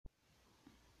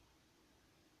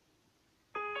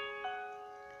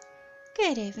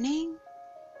Good evening,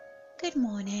 good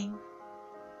morning,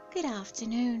 good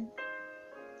afternoon.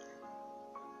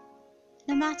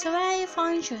 No matter where you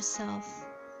find yourself,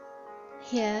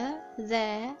 here,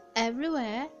 there,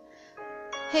 everywhere,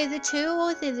 hitherto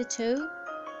or thitherto,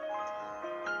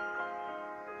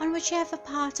 on whichever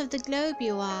part of the globe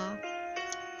you are,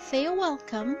 feel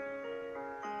welcome.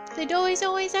 The door is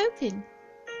always open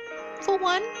for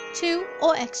one, two,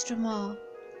 or extra more,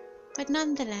 but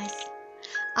nonetheless,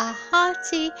 a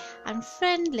hearty and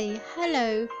friendly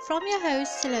hello from your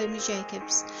host Salome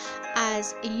Jacobs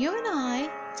as you and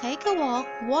I take a walk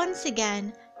once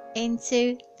again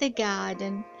into the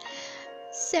garden.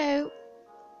 So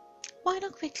why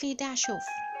not quickly dash off?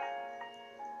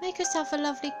 Make yourself a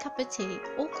lovely cup of tea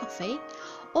or coffee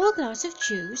or a glass of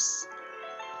juice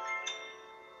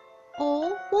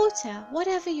or water,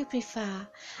 whatever you prefer,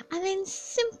 and then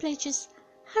simply just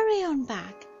hurry on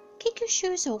back. Kick your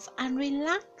shoes off and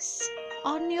relax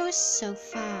on your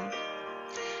sofa.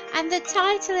 And the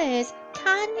title is,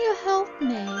 Can You Help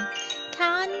Me?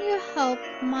 Can you help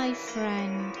my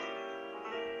friend?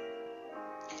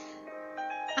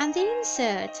 And the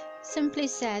insert simply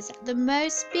says, the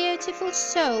most beautiful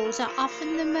souls are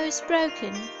often the most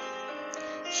broken.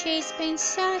 She's been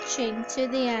searching to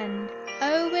the end.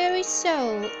 O weary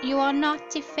soul, you are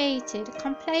not defeated,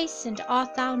 complacent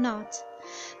art thou not.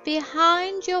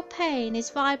 Behind your pain is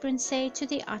vibrancy to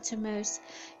the uttermost.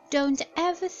 Don't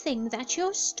ever think that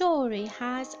your story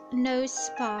has no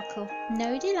sparkle,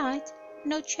 no delight,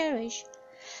 no cherish.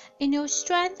 In your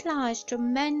strength lies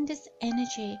tremendous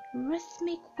energy,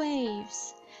 rhythmic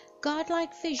waves,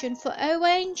 godlike vision, for O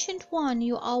ancient one,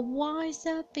 you are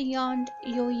wiser beyond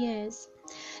your years.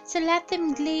 So let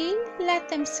them glean, let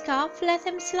them scoff, let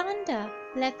them slander,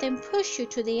 let them push you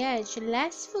to the edge,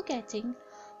 lest forgetting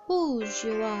whose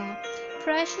you are.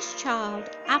 Precious child,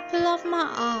 apple of my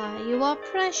eye, you are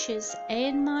precious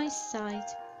in my sight.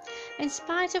 In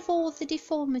spite of all the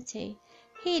deformity,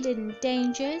 hidden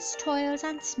dangers, toils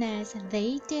and snares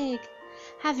they dig.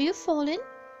 Have you fallen?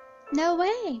 No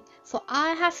way, for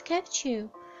I have kept you.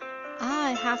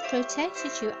 I have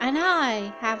protected you, and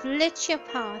I have lit your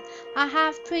path. I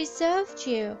have preserved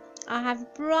you. I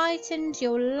have brightened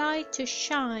your light to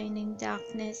shine in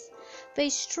darkness. Be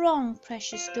strong,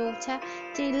 precious daughter,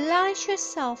 delight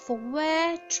yourself, for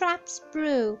where traps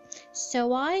brew,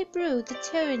 so I brew the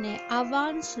tyranny of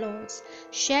onslaughts.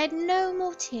 Shed no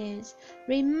more tears.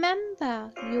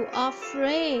 Remember, you are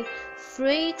free,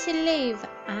 free to live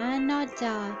and not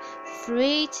die,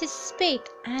 free to speak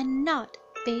and not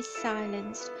be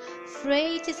silenced,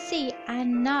 free to see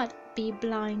and not be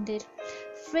blinded,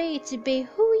 free to be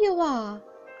who you are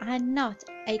and not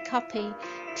a copy.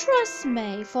 Trust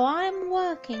me, for I am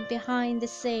working behind the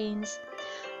scenes.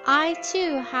 I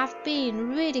too have been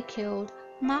ridiculed,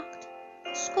 mocked,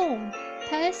 scorned,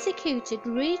 persecuted,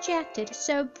 rejected.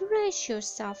 So brace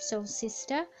yourself, soul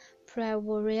sister, prayer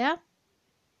warrior.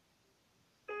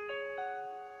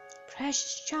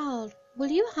 Precious child,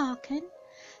 will you hearken?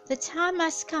 The time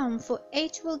has come, for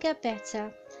it will get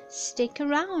better. Stick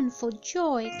around, for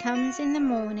joy comes in the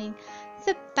morning.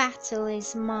 The battle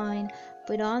is mine.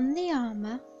 Put on the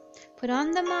armor, put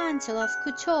on the mantle of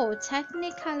couture,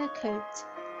 technicolor coat.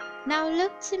 Now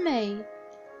look to me.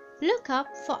 Look up,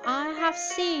 for I have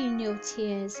seen your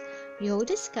tears, your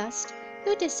disgust,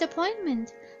 your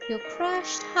disappointment, your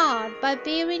crushed heart. But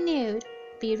be renewed,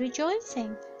 be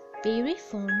rejoicing, be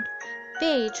reformed,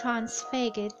 be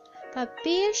transfigured. But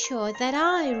be assured that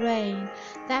I reign,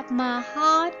 that my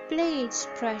heart bleeds,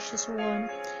 precious one.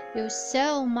 Your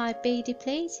soul might be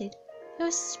depleted,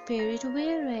 your spirit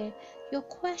weary, your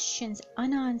questions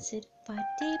unanswered, but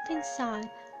deep inside,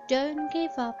 don't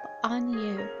give up on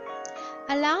you.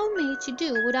 Allow me to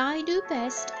do what I do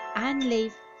best and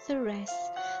leave the rest.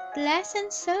 Bless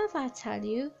and serve, I tell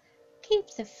you.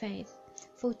 Keep the faith,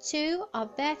 for two are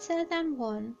better than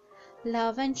one.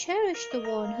 Love and cherish the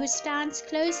one who stands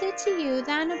closer to you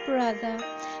than a brother.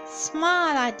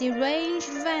 Smile at deranged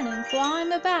venom, for I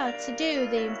am about to do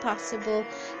the impossible.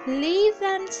 Leave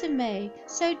them to me,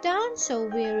 so dance, O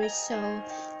weary soul.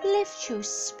 Lift your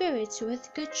spirits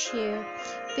with good cheer.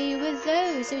 Be with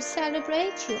those who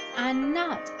celebrate you and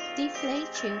not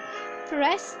deflate you.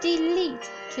 Press delete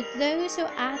to those who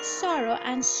add sorrow,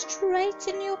 and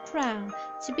straighten your crown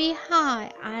to be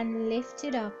high and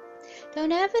lifted up.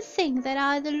 Don't ever think that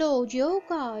I, the Lord your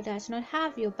God, does not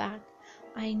have your back.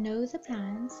 I know the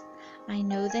plans. I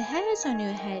know the hairs on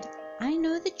your head. I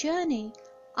know the journey.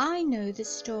 I know the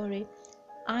story.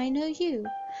 I know you.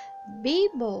 Be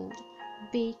bold.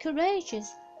 Be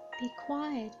courageous. Be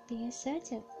quiet. Be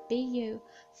assertive. Be you.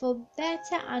 For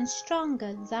better and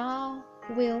stronger thou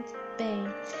will be.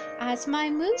 As my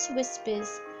moose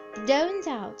whispers, don't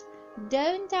doubt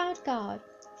God,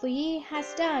 for He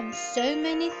has done so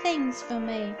many things for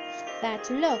me that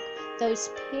look, those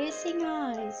piercing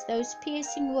eyes, those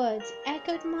piercing words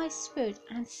echoed my spirit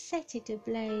and set it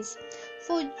ablaze.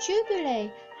 For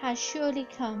Jubilee has surely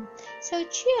come, so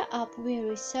cheer up,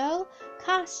 weary soul,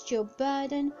 cast your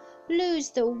burden, lose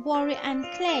the worry and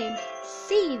claim,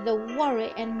 see the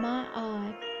worry in my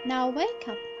eye. Now wake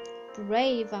up,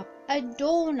 brave up,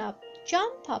 adorn up,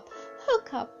 jump up,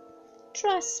 hook up,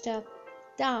 trust up,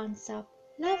 dance up,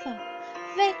 love up,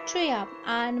 victory up,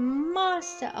 and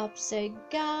master up, so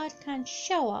God can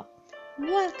show up,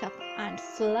 work up, and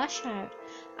flush out.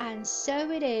 And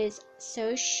so it is,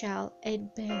 so shall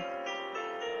it be.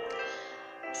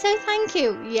 So thank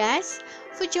you, yes,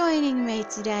 for joining me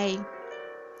today.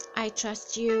 I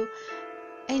trust you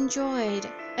enjoyed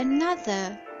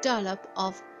another dollop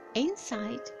of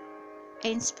insight,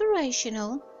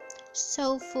 inspirational,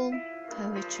 soulful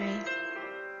poetry.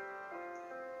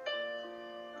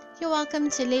 You're welcome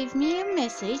to leave me a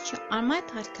message on my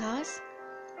podcast,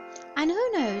 and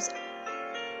who knows,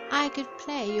 I could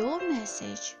play your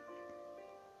message.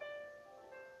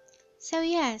 So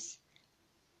yes,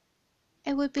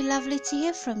 it would be lovely to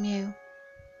hear from you.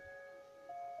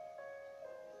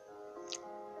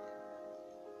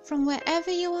 From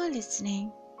wherever you are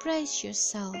listening, brace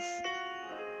yourself,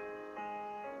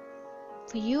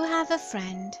 for you have a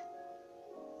friend.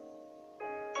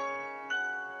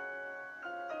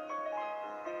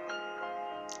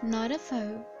 Not a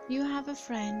foe, you have a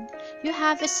friend. You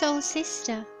have a soul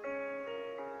sister.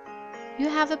 You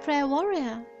have a prayer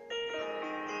warrior.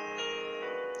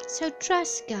 So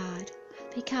trust God,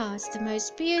 because the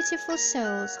most beautiful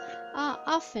souls are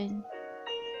often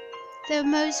the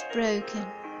most broken.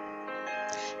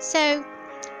 So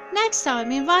next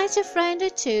time, invite a friend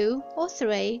or two or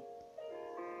three,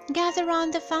 gather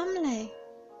around the family,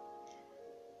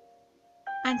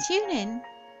 and tune in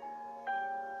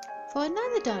for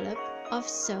another dollop of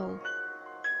soul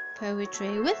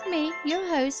poetry with me, your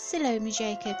host, Salome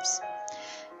Jacobs.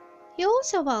 You're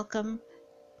also welcome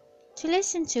to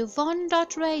listen to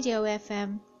Von.Radio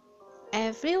FM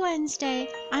every Wednesday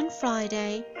and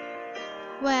Friday,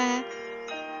 where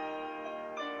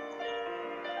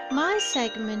my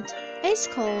segment is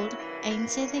called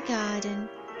Into the Garden.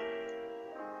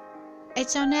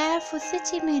 It's on air for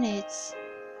 30 minutes,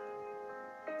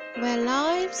 where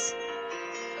lives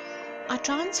are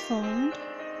transformed,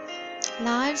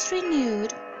 lives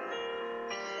renewed,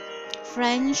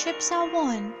 friendships are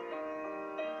won.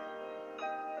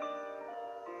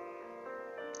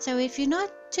 So if you're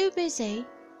not too busy,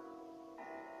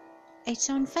 it's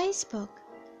on Facebook.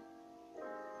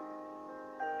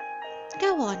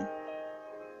 Go on.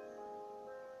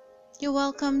 You're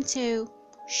welcome to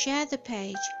share the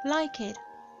page, like it,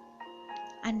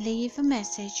 and leave a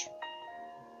message.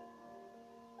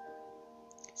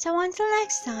 So until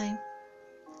next time,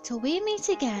 till we meet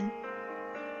again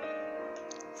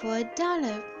for a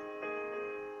dollop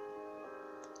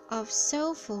of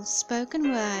soulful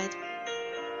spoken word,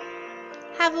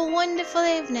 have a wonderful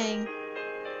evening,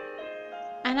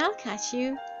 and I'll catch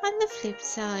you on the flip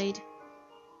side.